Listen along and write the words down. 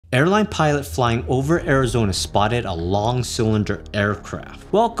Airline pilot flying over Arizona spotted a long cylinder aircraft.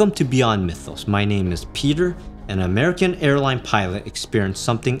 Welcome to Beyond Mythos. My name is Peter. An American airline pilot experienced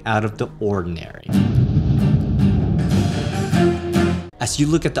something out of the ordinary. As you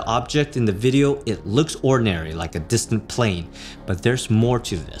look at the object in the video, it looks ordinary, like a distant plane, but there's more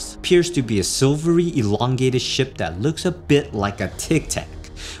to this. It appears to be a silvery, elongated ship that looks a bit like a Tic Tac.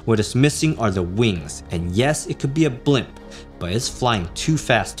 What is missing are the wings, and yes, it could be a blimp, but it's flying too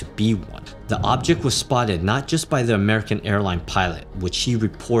fast to be one. The object was spotted not just by the American Airline pilot, which he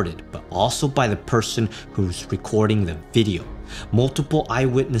reported, but also by the person who's recording the video. Multiple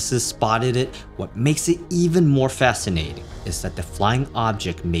eyewitnesses spotted it. What makes it even more fascinating is that the flying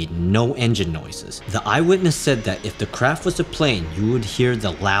object made no engine noises. The eyewitness said that if the craft was a plane, you would hear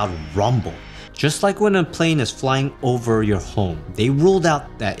the loud rumble. Just like when a plane is flying over your home, they ruled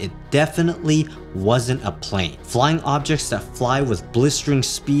out that it definitely wasn't a plane. Flying objects that fly with blistering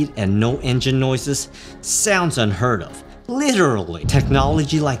speed and no engine noises sounds unheard of. Literally.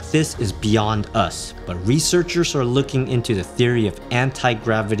 Technology like this is beyond us, but researchers are looking into the theory of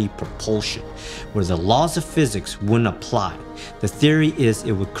anti-gravity propulsion, where the laws of physics wouldn't apply. The theory is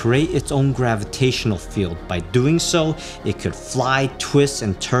it would create its own gravitational field. By doing so, it could fly, twist,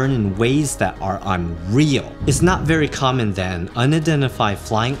 and turn in ways that are unreal. It's not very common that an unidentified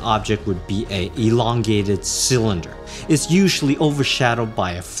flying object would be an elongated cylinder. It's usually overshadowed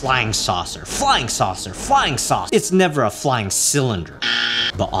by a flying saucer. Flying saucer, flying saucer. It's never a flying cylinder.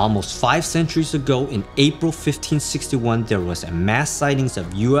 But almost 5 centuries ago, in April 1561, there was a mass sightings of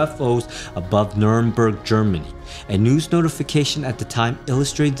UFOs above Nuremberg, Germany. A news notification at the time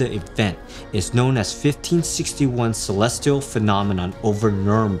illustrated the event. It's known as 1561 celestial phenomenon over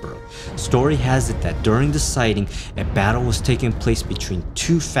Nuremberg. Story has it that during the sighting, a battle was taking place between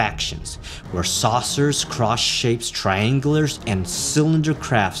two factions, where saucers, cross-shaped triangulars, and cylinder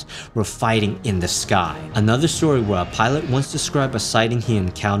crafts were fighting in the sky. Another story where a pilot once described a sighting he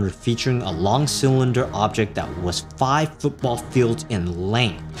encountered featuring a long cylinder object that was 5 football fields in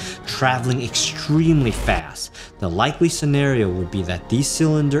length, traveling extremely fast. The likely scenario would be that these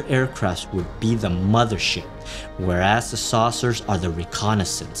cylinder aircrafts would be the mothership, whereas the saucers are the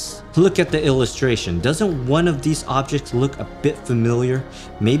reconnaissance. Look at the illustration. Doesn't one of these objects look a bit familiar?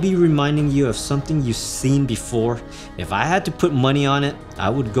 Maybe reminding you of something you've seen before? If I had to put money on it, I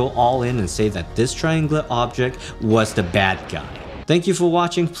would go all in and say that this triangular object was the bad guy. Thank you for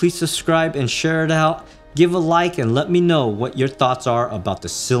watching. Please subscribe and share it out. Give a like and let me know what your thoughts are about the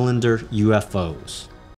cylinder UFOs.